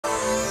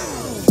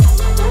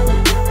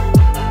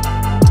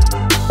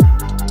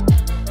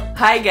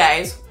Hi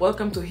guys,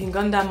 welcome to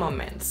Hingonda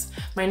Moments.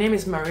 My name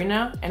is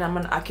Marina and I'm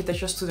an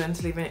architecture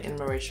student living in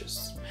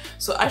Mauritius.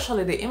 So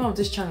actually the aim of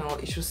this channel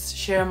is to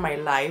share my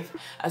life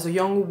as a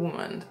young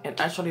woman, and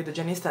actually the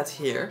journey starts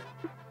here,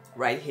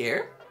 right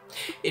here,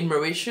 in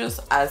Mauritius,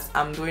 as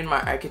I'm doing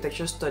my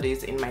architecture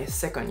studies in my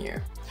second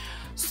year.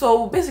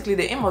 So basically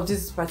the aim of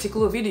this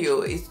particular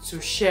video is to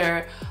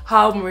share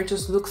how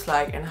Mauritius looks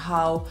like and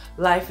how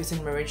life is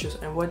in Mauritius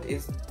and what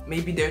is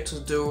maybe there to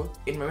do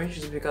in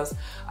Mauritius, because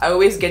I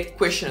always get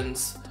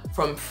questions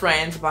from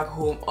friends back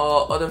home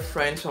or other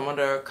friends from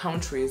other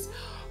countries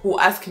who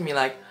ask me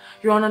like,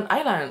 you're on an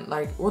island,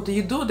 like what do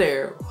you do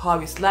there? How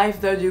is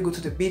life there? Do you go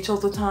to the beach all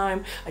the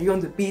time? Are you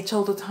on the beach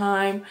all the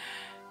time?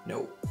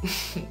 No.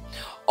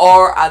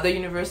 Or are there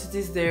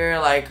universities there?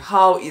 Like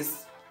how is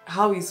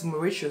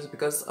Mauritius?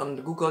 Because on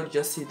Google you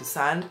just see the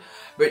sand,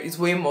 but it's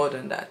way more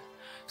than that.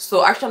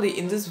 So actually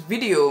in this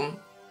video,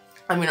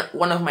 I mean,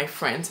 one of my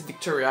friends,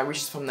 Victoria, which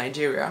is from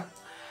Nigeria,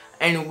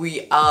 and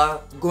we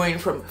are going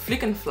from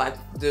Fluorescent,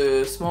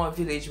 the small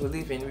village we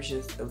live in, which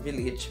is a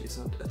village, it's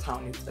not a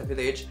town, it's a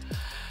village.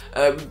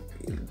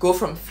 Go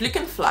from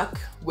Fluorescent,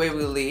 where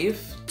we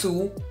live,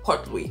 to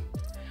Port Louis.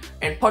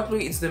 And Port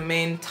Louis is the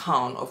main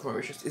town of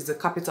Mauritius. It's the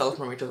capital of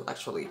Mauritius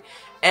actually.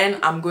 And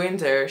I'm going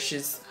there.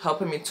 She's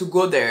helping me to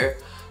go there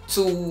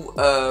to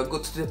go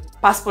to the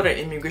Passport and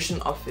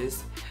Immigration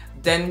Office,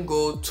 then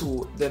go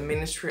to the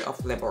Ministry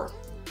of Labor.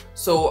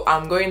 So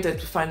I'm going there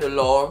to find a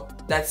law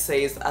that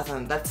says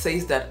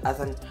that as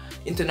an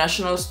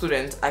international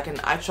student I can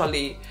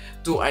actually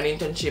do an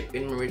internship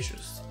in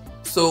Mauritius.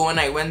 So when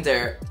I went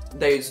there,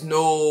 there is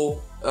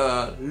no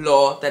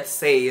law that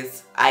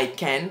says I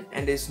can,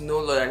 and there's no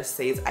law that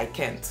says I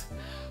can't.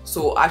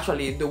 So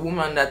actually the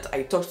woman that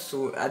I talked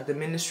to at the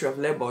Ministry of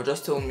Labor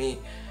just told me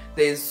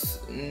there's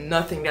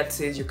nothing that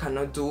says you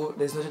cannot do,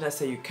 there's nothing that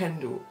says you can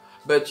do,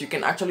 but you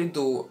can actually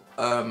do,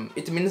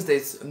 it means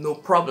there's no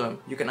problem.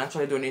 You can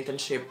actually do an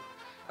internship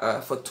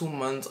for 2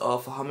 months or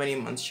for how many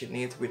months you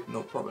need with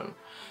no problem.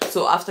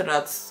 So after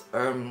that,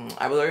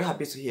 I was very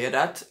happy to hear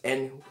that,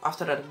 and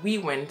after that we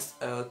went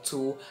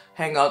to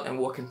hang out and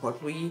work in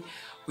Port Louis.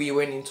 We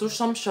went into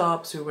some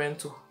shops, we went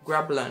to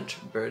grab lunch,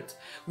 but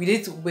we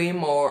did way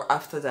more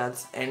after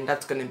that, and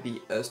that's gonna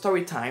be a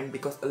story time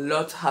because a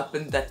lot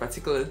happened that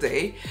particular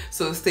day,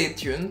 so stay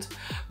tuned.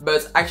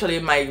 But actually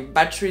my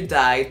battery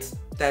died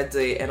that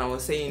day, and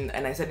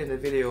I said in the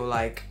video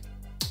like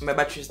my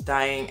battery is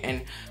dying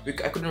and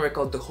I couldn't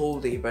record the whole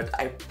day, but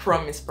I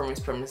promise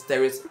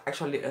there is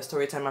actually a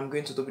story time I'm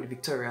going to do with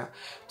Victoria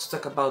to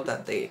talk about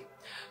that day.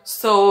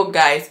 So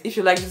guys, if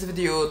you like this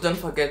video, don't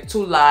forget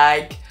to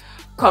like,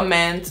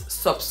 comment,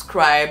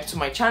 subscribe to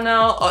my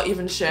channel, or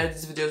even share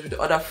these videos with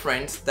other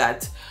friends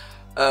that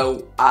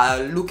are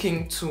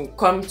looking to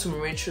come to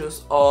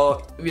Mauritius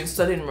or even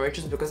study in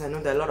Mauritius, because I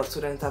know there are a lot of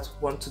students that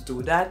want to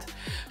do that.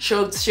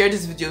 Share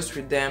these videos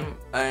with them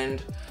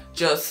and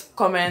just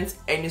comment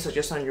any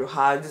suggestion you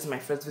have. This is my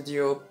first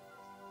video.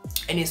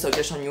 Any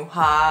suggestion you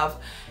have,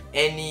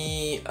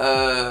 any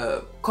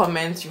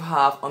comments you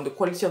have on the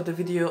quality of the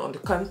video, on the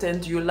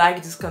content. Do you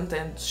like this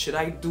content? Should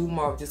I do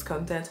more of this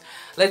content?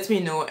 Let me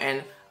know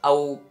and I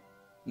will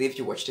leave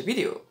you watch the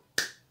video.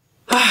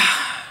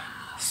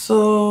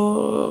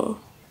 So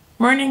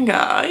morning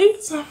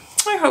guys,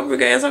 I hope you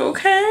guys are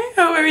okay. I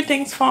hope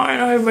everything's fine.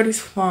 I hope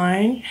everybody's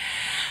fine.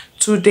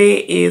 Today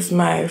is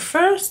my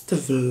first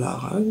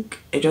vlog.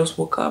 I just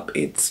woke up.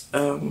 It's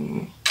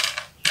around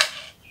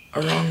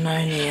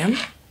 9 AM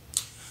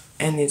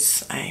and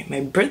it's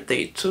my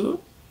birthday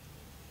too,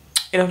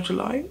 8th of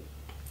July.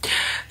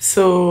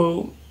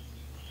 So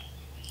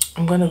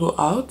I'm gonna go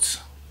out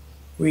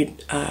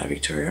with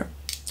Victoria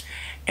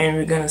and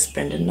we're gonna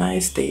spend a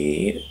nice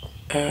day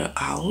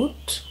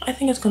out. I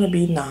think it's gonna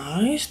be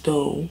nice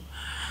though.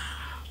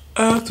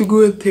 I have to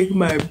go and take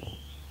my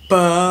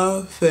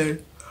bath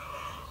and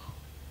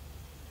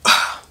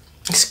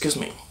excuse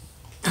me.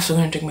 I have to go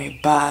and take my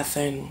bath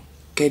and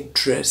get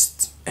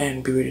dressed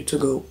and be ready to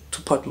go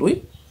to Port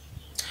Louis.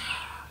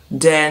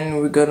 Then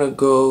we're gonna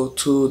go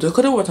to the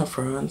Cushy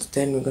waterfront.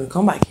 Then we're gonna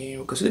come back here and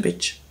we'll go to the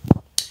beach.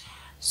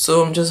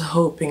 So I'm just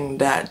hoping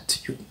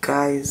that you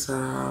guys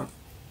are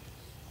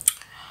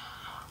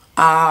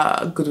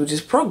good with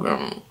this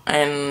program,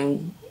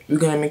 and we're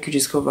gonna make you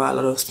discover a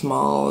lot of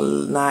small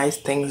nice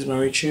things in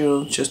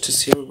Mauritius, just to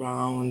see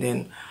around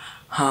and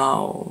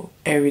how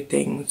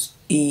everything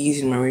is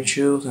in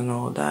Mauritius and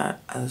all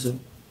that as an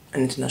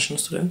international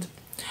student.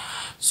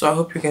 So I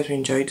hope you guys will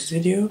enjoy this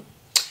video.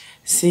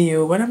 See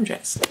you when I'm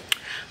dressed.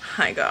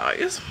 Hi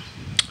guys,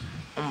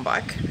 I'm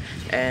back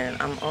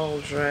and I'm all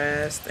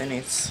dressed, and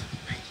it's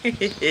I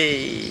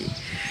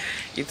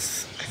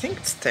think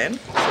it's 10, so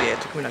yeah,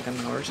 it took me like an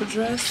hour to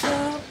dress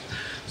up.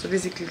 So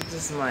basically this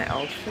is my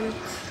outfit,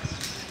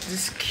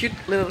 this cute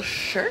little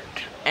shirt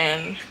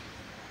and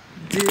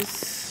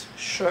this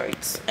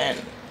shorts and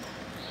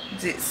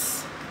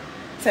this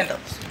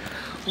sandals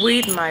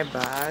with my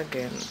bag,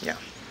 and yeah,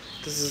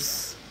 this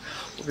is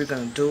what we're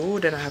gonna do.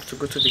 Then I have to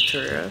go to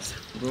Victoria's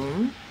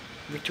room.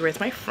 Victoria is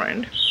my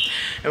friend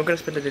and we're gonna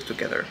spend the day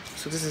together.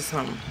 So this is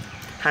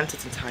hand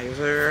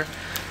sanitizer.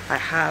 I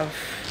have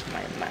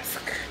my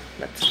mask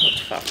that's not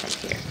far from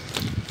here.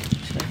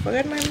 Should I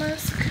forget my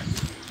mask?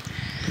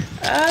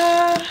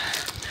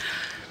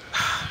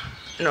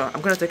 No,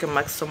 I'm gonna take a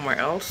mask somewhere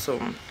else. So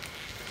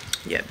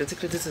yeah,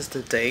 basically this is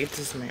the day. This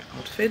is my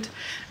outfit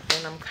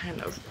and I'm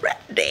kind of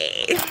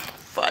ready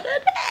for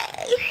the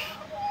day.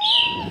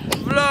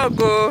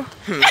 Vlog.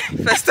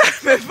 First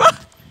time ever.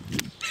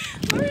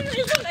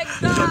 It's not like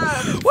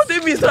that. What do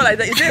you mean it's not like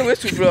that? Is there a way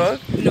to vlog?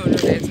 No,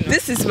 there's not.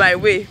 This is my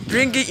way,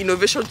 bringing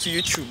innovation to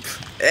YouTube.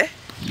 Eh?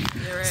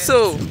 Right.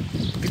 So,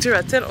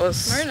 Victoria, tell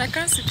us Marina, I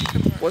can't see the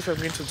camera. what we're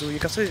going to do. You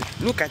can see,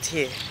 look at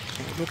here.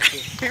 Look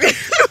here.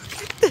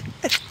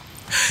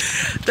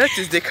 That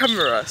is the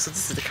camera. So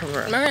this is the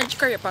camera. Marina, did you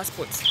carry your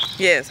passport?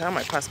 Yes, I have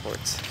my passport.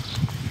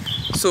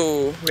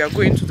 So we are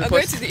going to the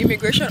going to the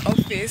immigration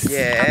office.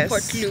 Yes. At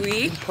Port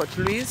Louis. In Port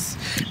Louis.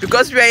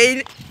 Because we are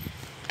in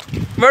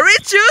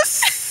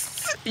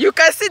Mauritius. You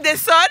can see the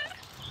sun.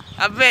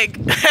 I beg.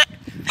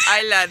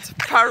 Island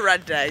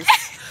paradise.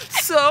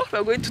 So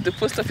we're going to the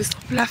post office.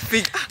 Stop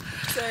laughing.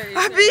 Sorry.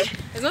 Abby.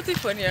 There's nothing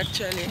funny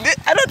actually.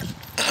 I don't.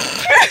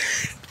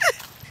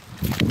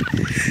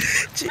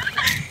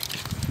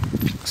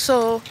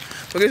 So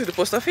we're going to the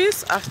post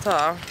office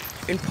after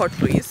in Port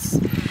Louis.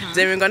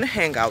 Then we're gonna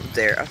hang out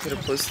there after the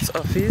post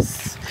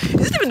office.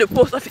 Is it even the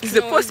post office? It's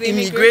the post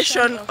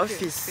immigration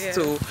office. Yes.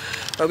 So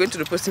we're going to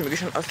the post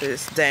immigration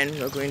office. Then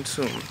we're going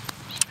to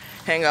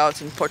hang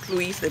out in Port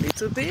Louis a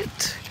little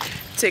bit,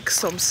 take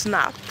some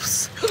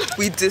snaps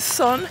with the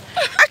sun.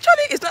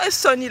 Actually, it's not as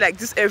sunny like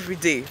this every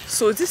day.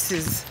 So this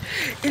is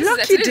a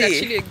lucky day. It's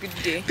actually a good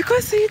day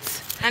because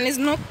it's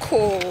not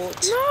cold.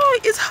 No,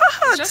 it's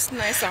hot. It's just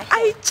nice and hot.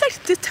 I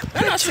checked the temperature.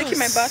 When I was taking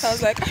my bath, I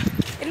was like,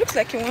 it looks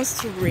like it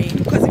wants to rain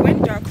because it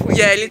went dark for a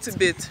little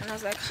bit. And I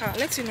was like,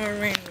 let it not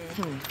rain.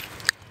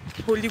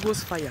 Holy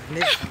Ghost fire,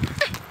 never.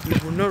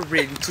 It will not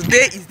rain.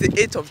 Today is the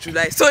 8th of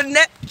July. So I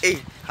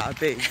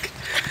beg.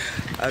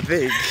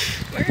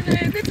 Marina,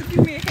 you're going to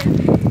give me a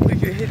headache.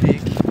 Like a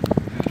headache.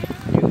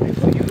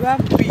 You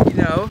have wig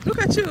now. Look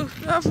at you.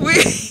 You have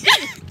wig.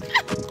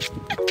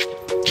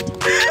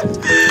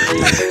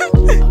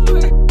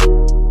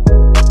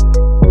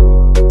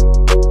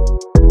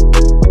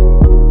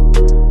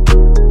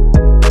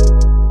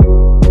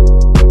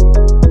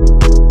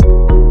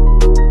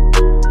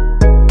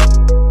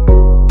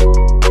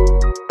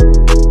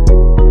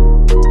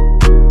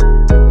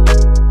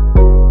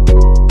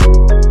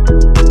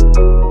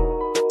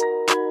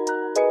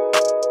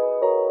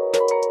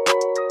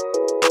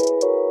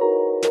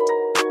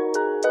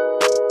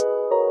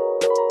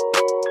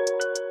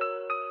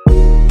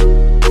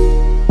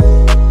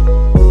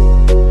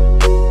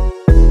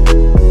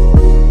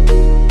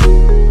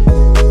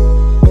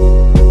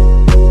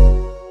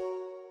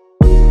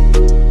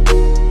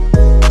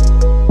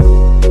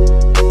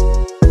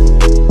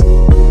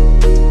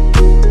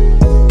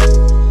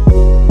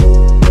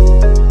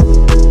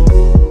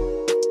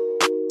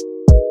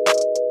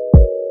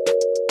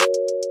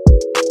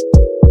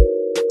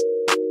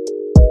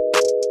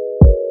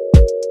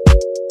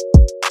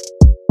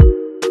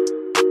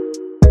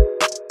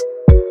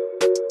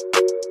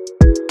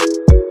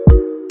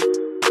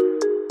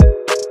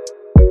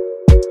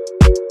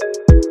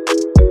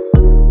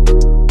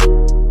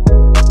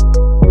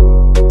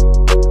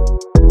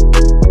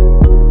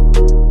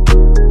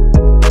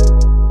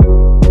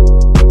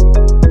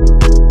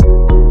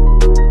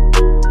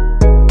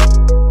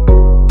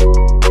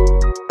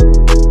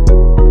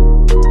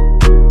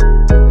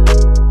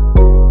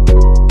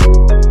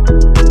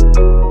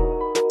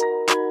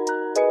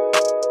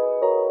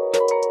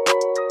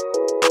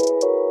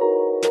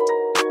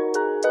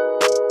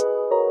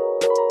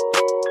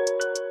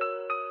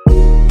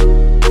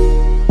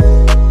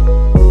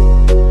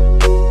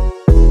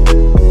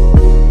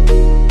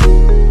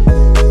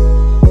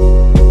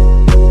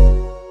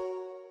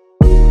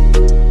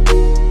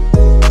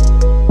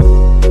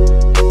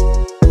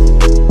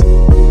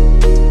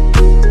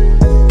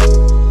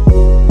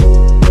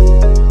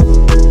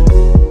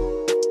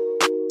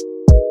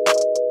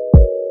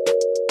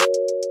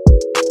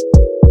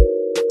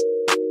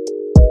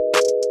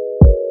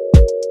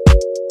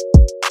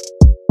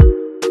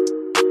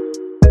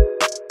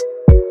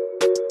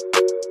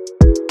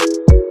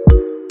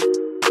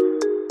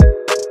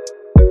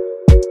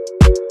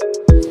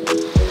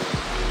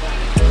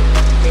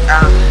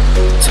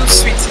 Two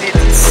sweet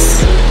ladies.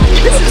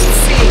 This is the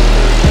same.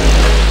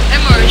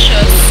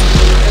 Mauritius.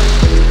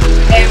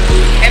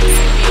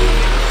 MCB.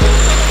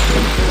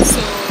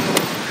 So,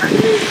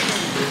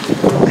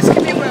 This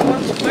can be where I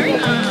want to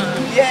Marina.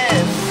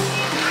 Yes.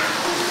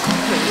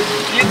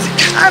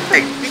 I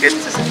think this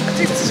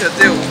is your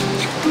deal.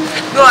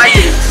 No, I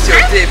think this is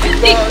your day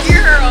because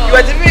you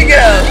are the big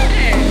girl.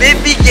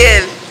 Baby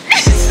girl.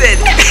 She said.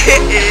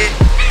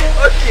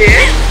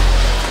 Okay.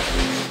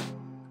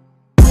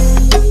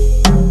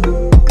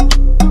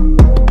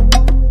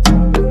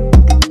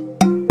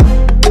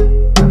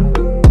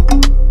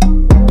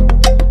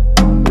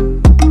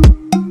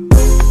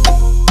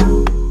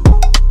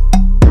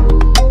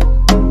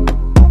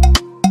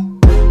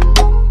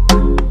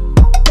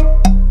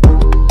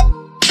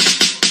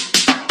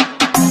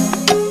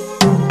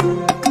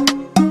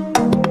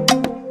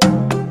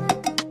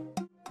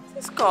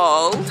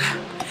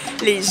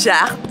 les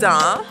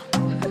jardins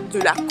de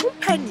la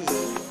compagnie.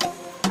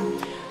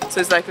 So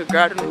it's like a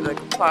garden, like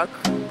a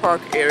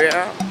park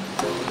area,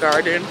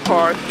 garden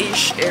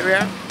park-ish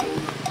area.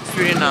 It's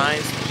really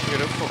nice,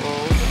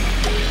 beautiful.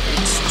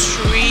 It's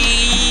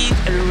trees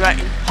and right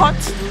in Hot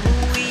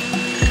Louis.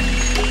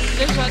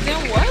 Le jardin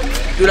what?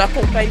 De la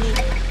compagnie.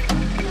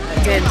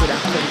 Again, de la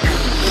compagnie.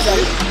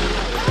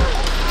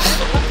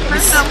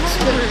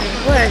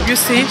 Ouais, you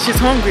see, she's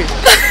hungry.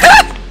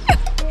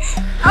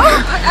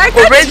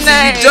 Already,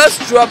 you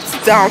just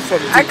dropped down from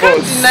the I can't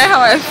bus. deny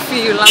how I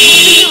feel. I'm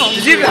really hungry.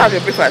 Did you even have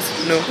your breakfast?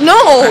 No.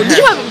 No, did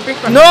you have a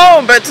breakfast?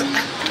 No, but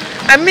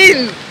I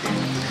mean,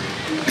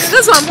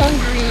 That's why I'm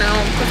hungry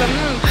now because I'm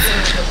not.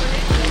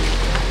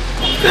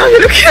 now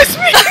you're looking at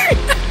me.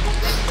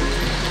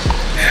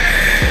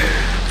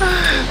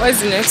 What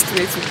is the next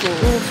way to go?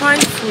 We'll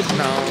find food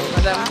now.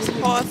 Madam,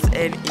 Passport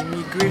and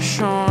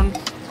immigration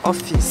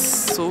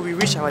office. So we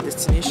reach our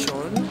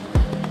destination.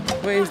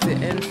 Where is the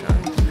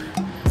entrance?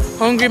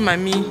 Hungry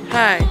mommy.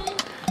 Hi.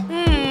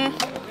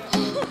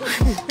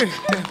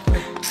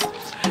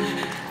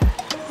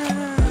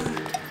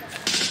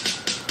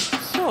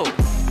 So.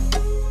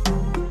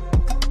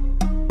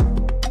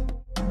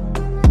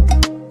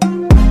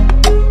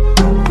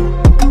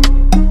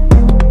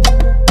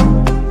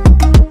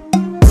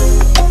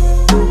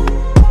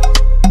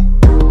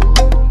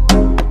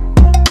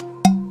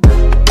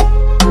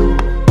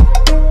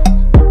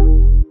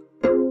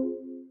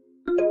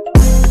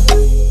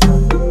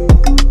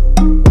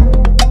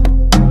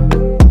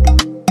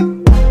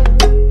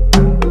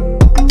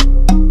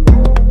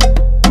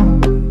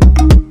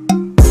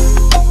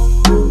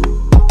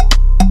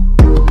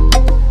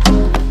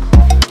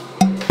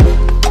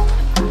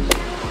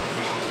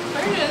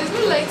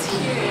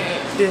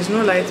 There's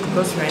no light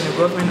because you're in a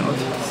government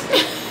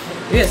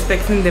office. You're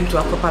expecting them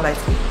to have proper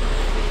lighting.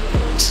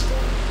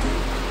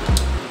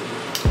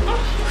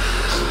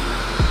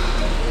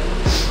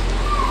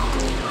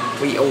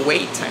 We are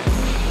waiting.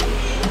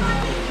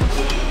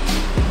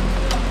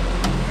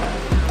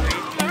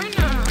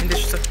 Marina, In the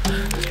shop. I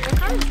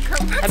can't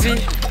come.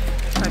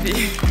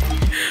 Abby.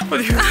 What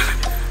do you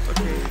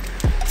Okay.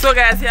 So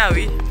guys, here are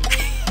we.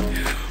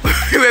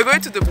 We're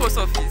going to the post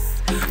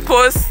office.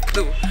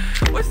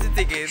 What's the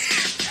thing again?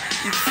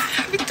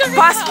 It's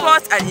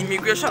Passport and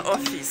Immigration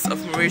Office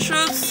of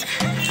Mauritius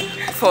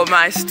for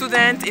my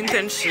student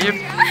internship.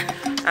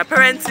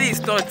 Apparently it's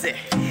not there.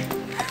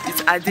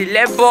 It's at the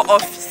labor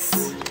office.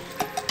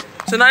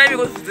 So now let me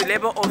go to the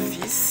labor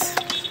office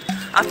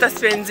after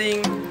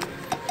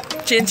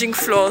changing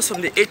floors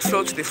from the 8th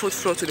floor to the 4th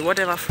floor to the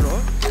whatever floor.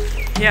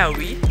 Here are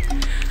we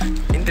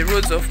in the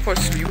roads of Port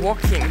Louis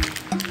walking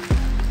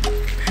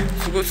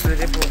to go to the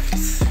labor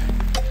office.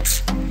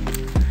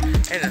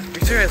 And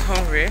Victoria is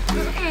hungry.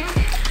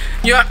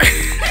 You are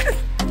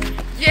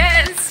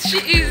Yes, she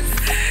is.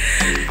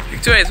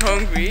 Victoria is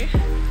hungry.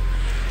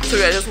 So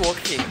we are just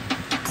walking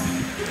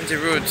on the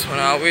road on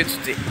our way to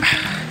the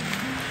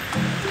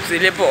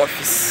labor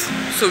office.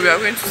 So we are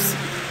going to see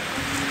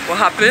what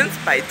happens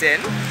by then,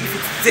 if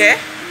it's there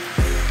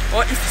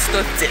or if it's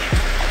not there.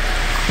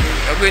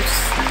 We are going to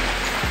see.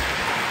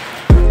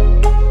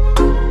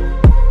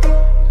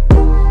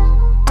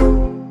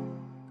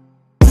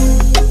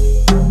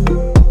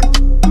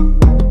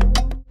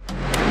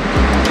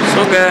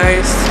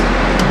 Guys,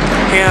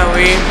 here are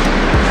we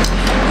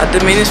at the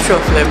Ministry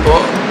of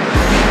Labor,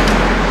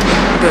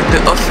 but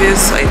the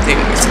office I think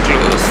is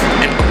closed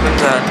and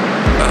opens at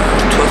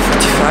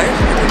 12:55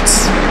 and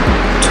it's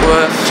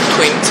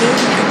 12:20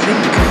 I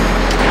think.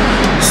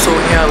 So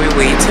here are we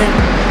waiting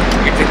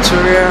with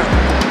Victoria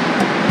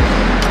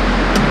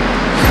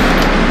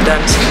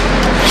dancing.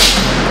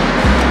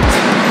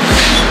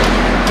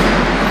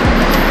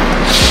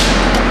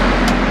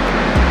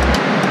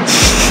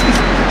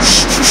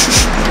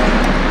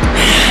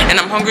 And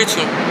I'm hungry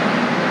too.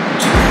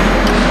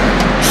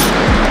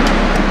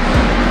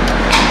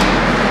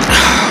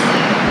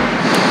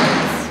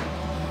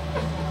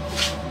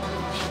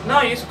 Now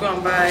I used to go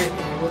and buy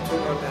a water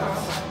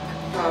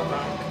power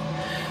bank.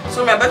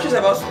 So my battery is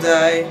about to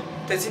die.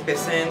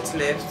 30%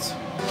 left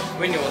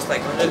when it was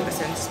like 100%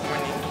 this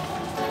morning.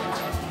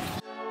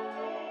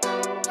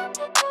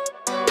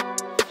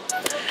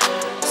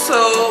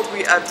 So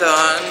we are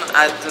done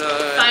at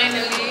the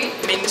Finally.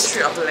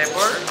 Ministry of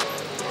Labor.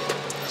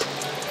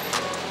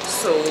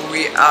 So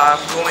we are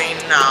going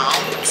now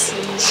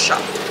to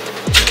shop.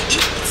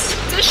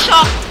 To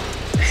shop.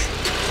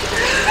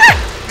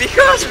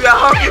 Because we are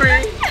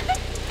hungry.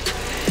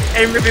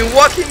 And we've been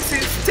walking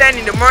since 10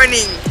 in the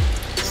morning.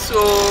 So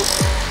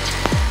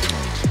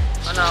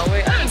on our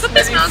way.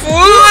 Smelling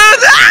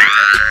food.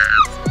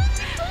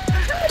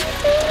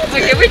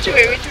 Okay, which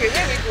way? Where we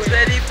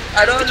going?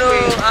 I don't know.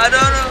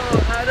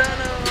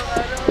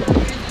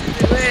 Which is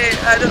the way?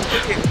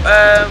 Okay.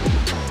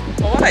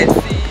 From what I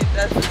see,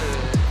 that's the.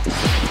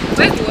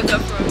 Where's the water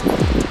from?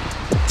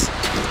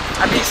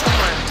 I mean,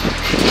 somewhere.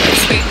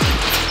 This way.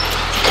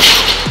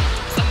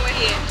 Somewhere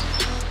here.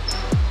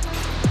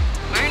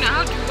 Marina,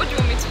 what do you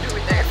want me to do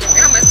with that?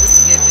 How am I supposed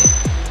to get there?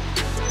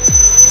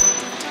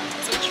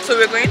 So So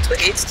we're going to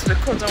eat to the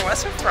Cordon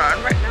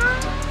restaurant right now.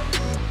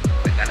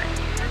 We're gonna eat.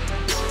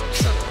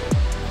 So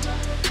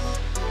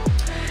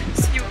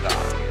see you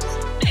guys.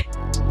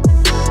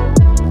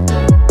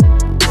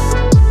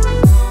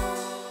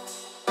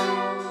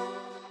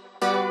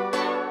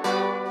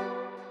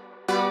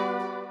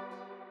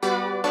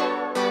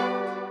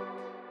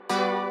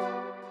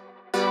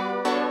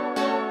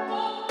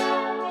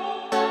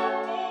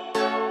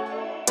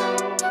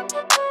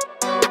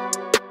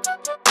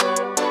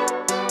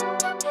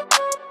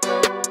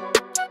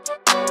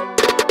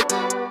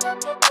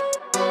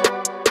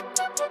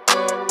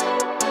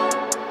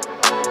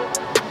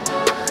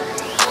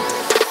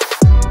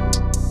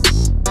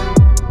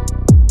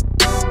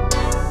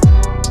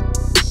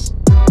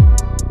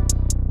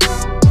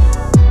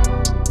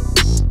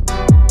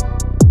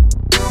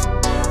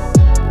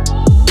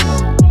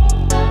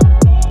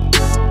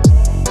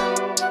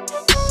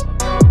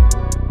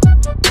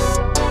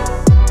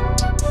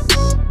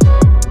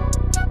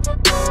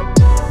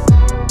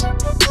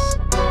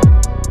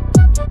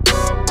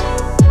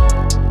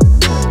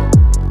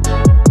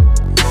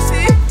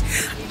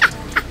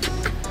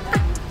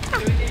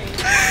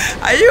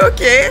 Are you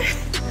okay?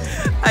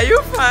 Are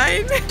you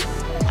fine?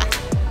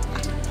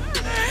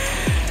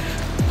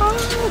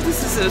 Oh,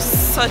 this is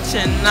such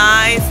a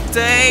nice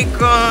day,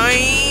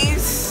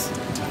 guys.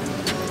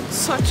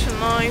 Such a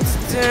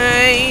nice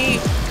day.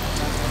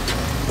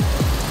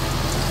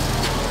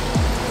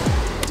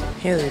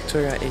 Here's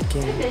Victoria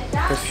again.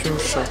 Perfume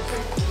shop.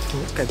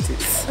 Look at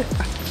this.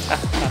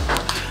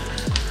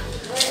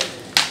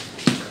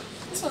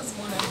 This was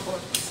one I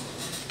bought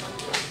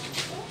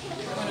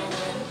when I went.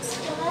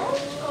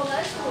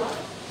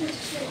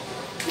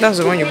 That's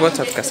the one you bought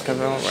at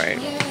Cascavel, right?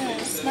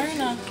 Yes,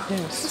 Marina.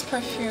 Yes. This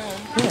perfume.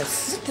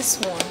 Yes. Is it this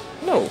one?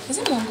 No. Is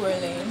it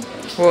Mongolian?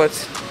 What?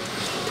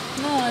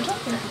 No, I don't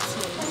think it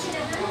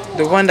is.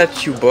 The one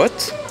that you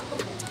bought?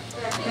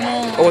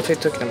 No. Or what are you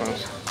talking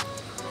about?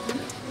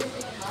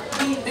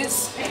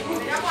 This.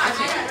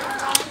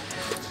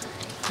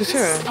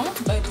 Victoria, I want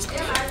to buy this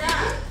perfume.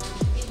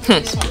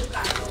 This one.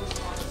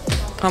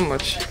 how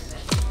much?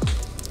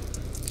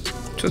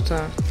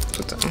 Total.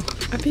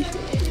 Happy?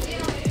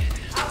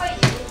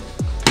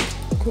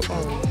 Go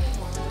on.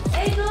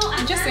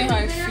 I'm just saying how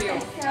I feel.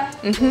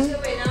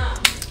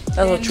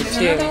 That's what you There's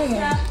feel. another one.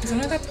 There's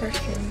another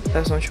perfume.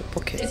 That's not your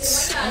pocket.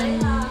 It's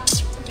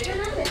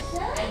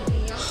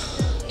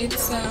it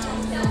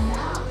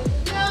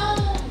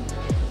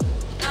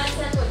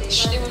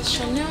was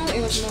Chanel,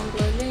 it was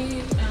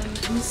Mongolian,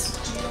 and Miss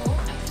Dior, I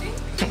think.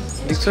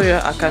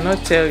 Victoria, I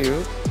cannot tell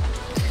you.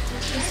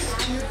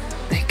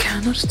 I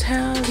cannot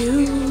tell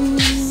you.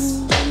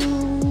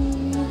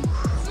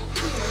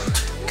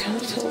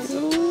 Cannot tell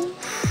you.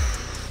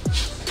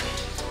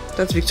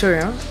 That's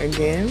Victoria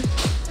again.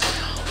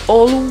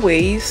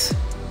 Always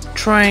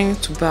trying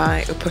to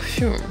buy a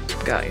perfume,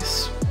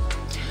 guys.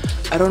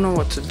 I don't know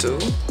what to do.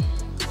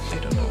 I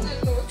don't know.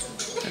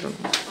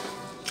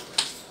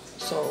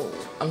 So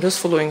I'm just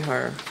following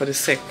her for the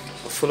sake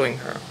of following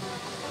her,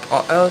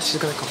 or else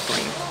she's gonna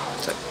complain.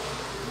 So,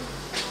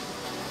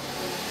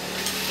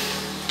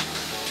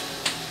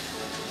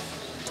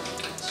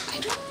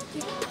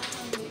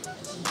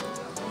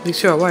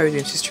 Victoria, why are you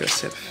doing this to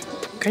yourself?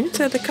 Can you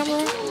tell the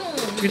camera?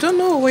 You don't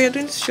know why you're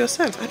doing this to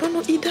yourself. I don't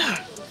know either.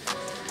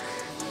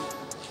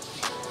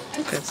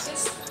 Look at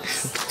this.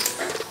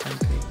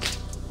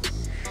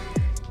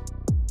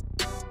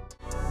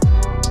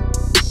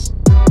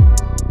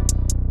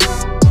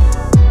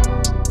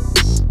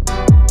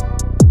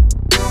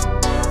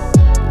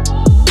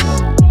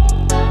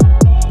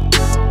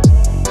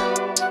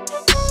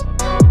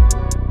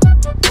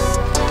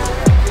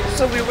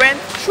 So we went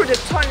through the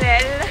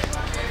tunnel.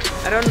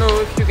 I don't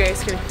know if you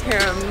guys can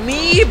hear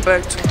me,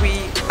 but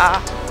we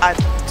are at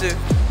the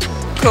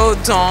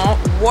Cordon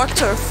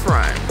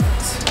waterfront.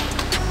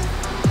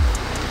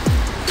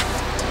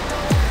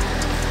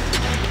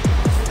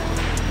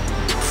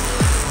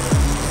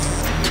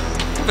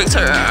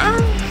 Victoria.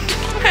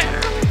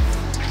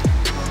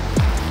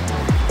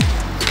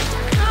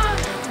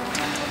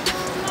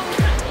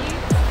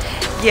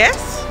 Yes,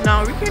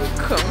 now we can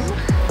come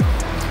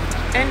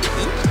and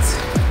eat.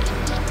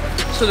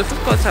 So the food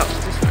court's out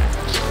this way.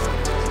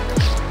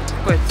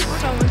 Good.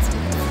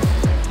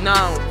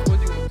 Now, what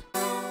do you want?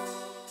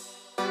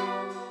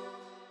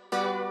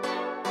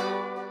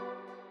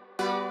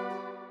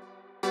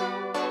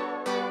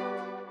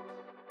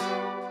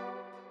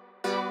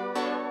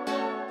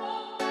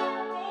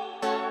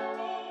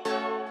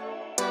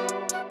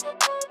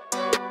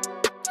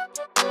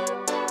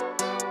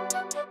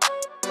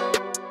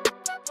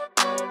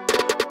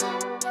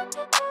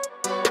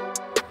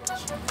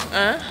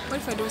 What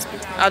if I don't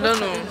speak? I don't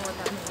know. I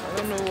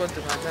don't know what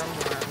the madam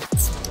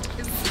wants.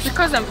 It's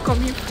because I'm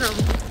coming from.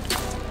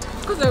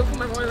 Because I open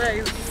my mouth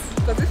eyes.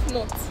 Because if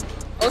not,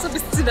 I'll also be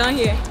sitting down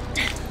here.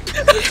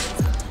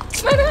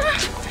 Madam!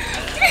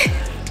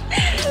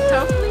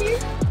 Help me.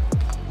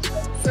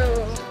 So,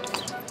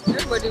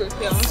 everybody will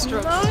pay on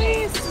strong.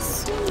 Nice,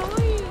 it's so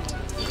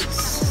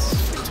nice.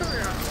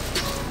 Victoria.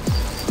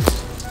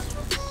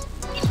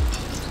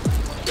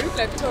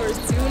 look like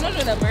tourists. You will not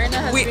know that Marina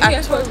has We been are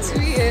here for tourists.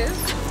 2 years.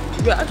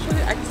 We're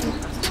actually acting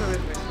as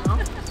tourists now.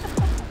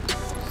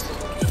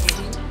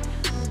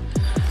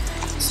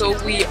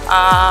 So we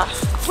are,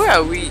 where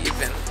are we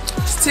even?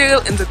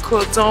 Still in the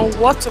Cordon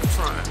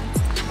waterfront.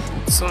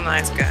 So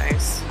nice,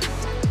 guys.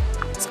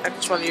 It's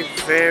actually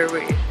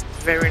very,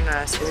 very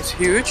nice. It's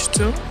huge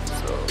too.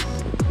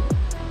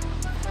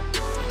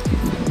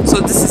 So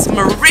this is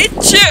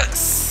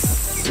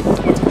Mauritius.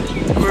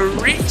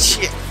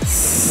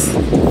 Mauritius.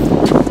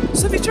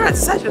 So Victoria,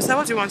 decide yourself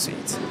what you want to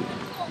eat.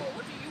 Oh,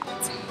 what do you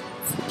want to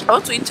eat? I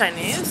want to eat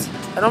Chinese.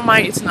 I don't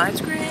mind eating ice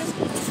cream.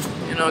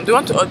 You know, do you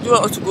want to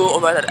go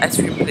over that ice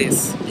cream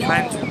place?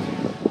 Behind you?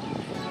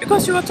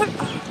 Because you were talking.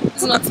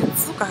 It's not it.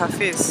 Look at her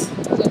face.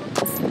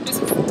 This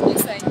is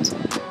inside.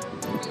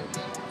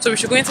 So we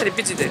should go inside the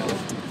pity then.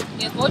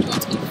 Yes, what do you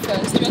want to eat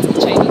first? Do you want to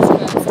eat Chinese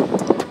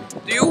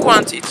first? Do you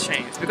want to eat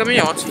Chinese? Because me,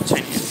 I want to eat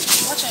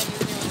Chinese. What Chinese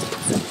do you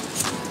want to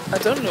eat? I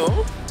don't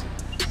know.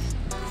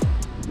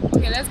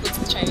 Okay, let's go to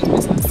the Chinese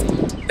place and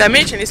see. There are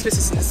many Chinese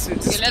places in the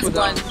city. Okay, let's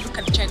go and look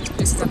at the Chinese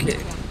places. Okay.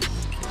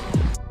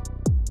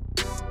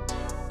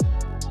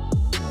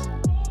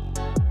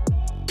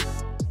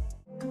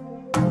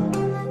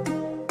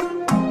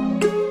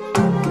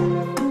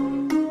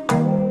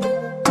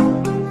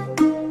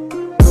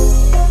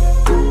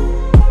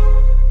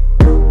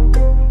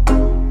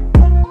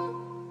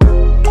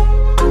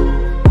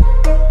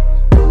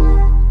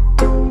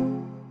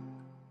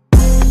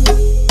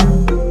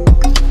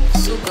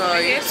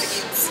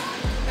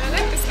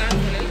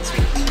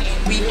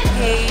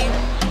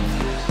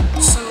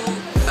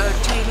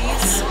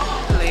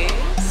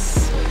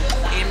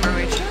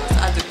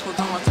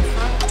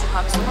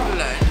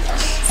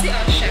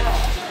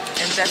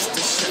 That's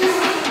the chef.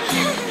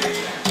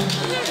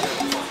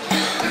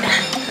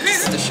 This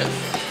is the chef.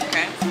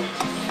 Okay.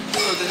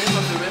 So the name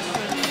of the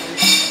restaurant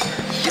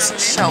is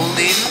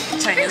Shaolin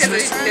Chinese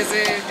restaurant.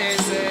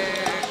 There's a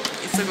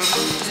Instagram,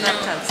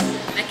 Snapchat.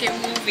 like a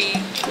movie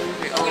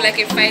or like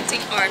a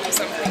fighting art or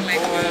something like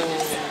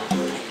that.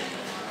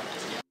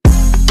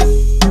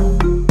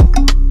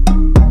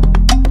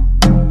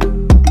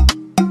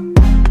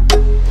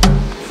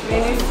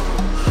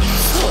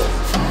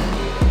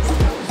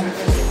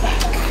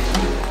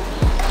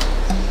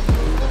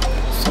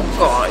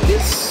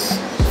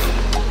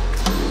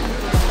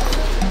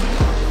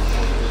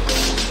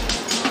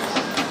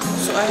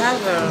 So I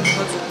have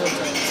what do you call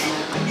that?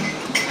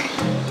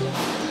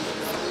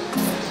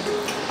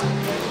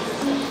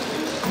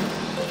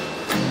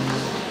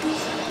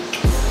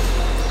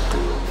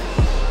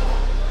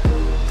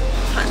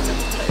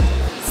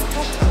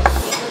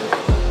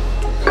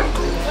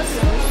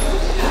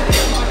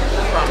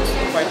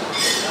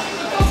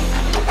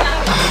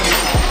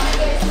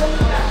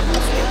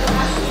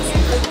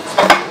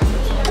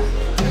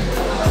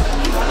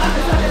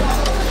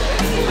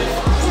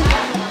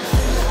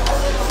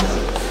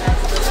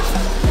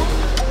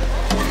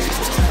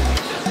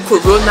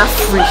 Corona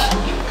free.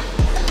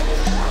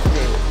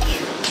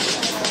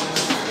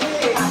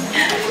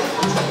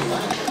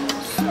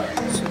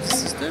 So this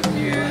is the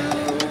view.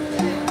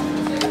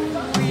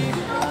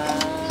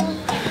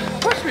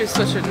 Marshall is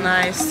such a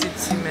nice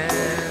city,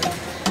 man.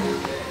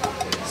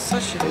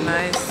 Such a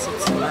nice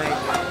city, like.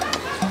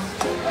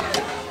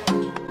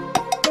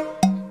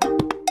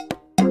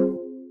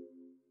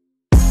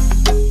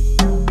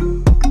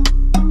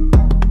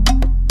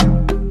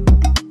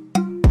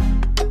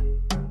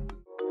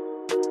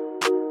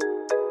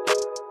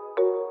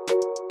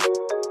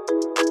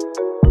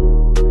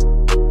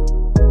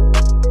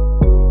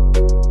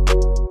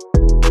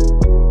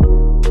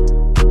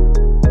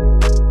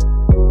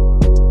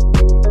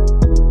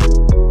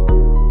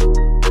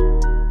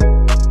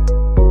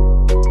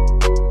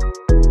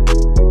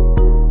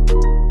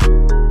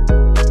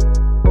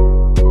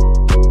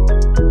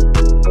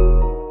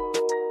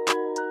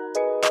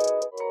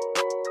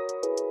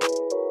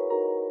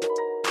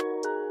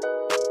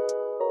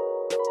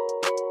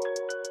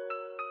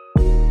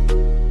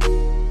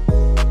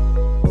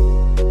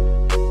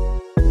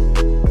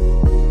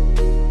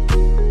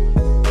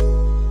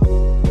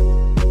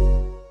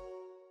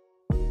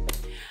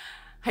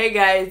 Hey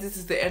guys, this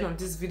is the end of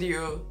this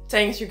video.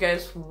 Thanks you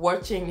guys for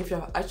watching. If you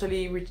have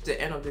actually reached the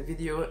end of the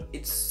video,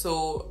 it's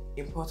so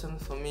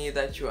important for me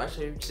that you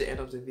actually reach the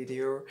end of the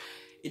video.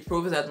 It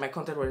proves that my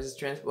content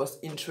was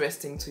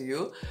interesting to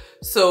you.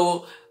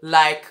 So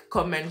like,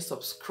 comment,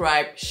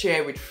 subscribe,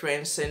 share with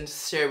friends, and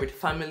share with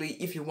family.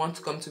 If you want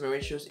to come to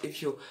Mauritius,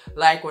 if you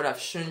like what I've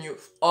shown you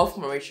of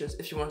Mauritius,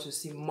 if you want to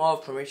see more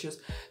of Mauritius,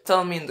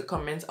 tell me in the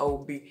comments. I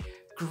will be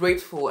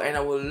grateful and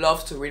I would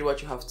love to read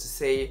what you have to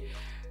say.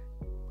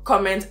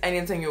 Comment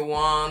anything you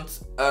want,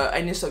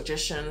 any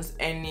suggestions,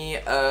 any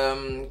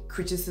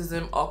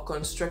criticism or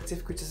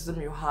constructive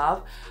criticism you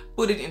have.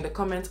 Put it in the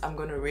comments. I'm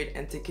gonna read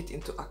and take it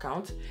into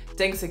account.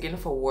 Thanks again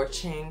for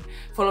watching.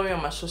 Follow me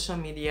on my social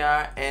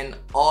media and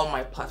all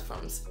my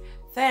platforms.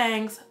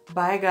 Thanks.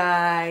 Bye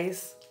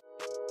guys.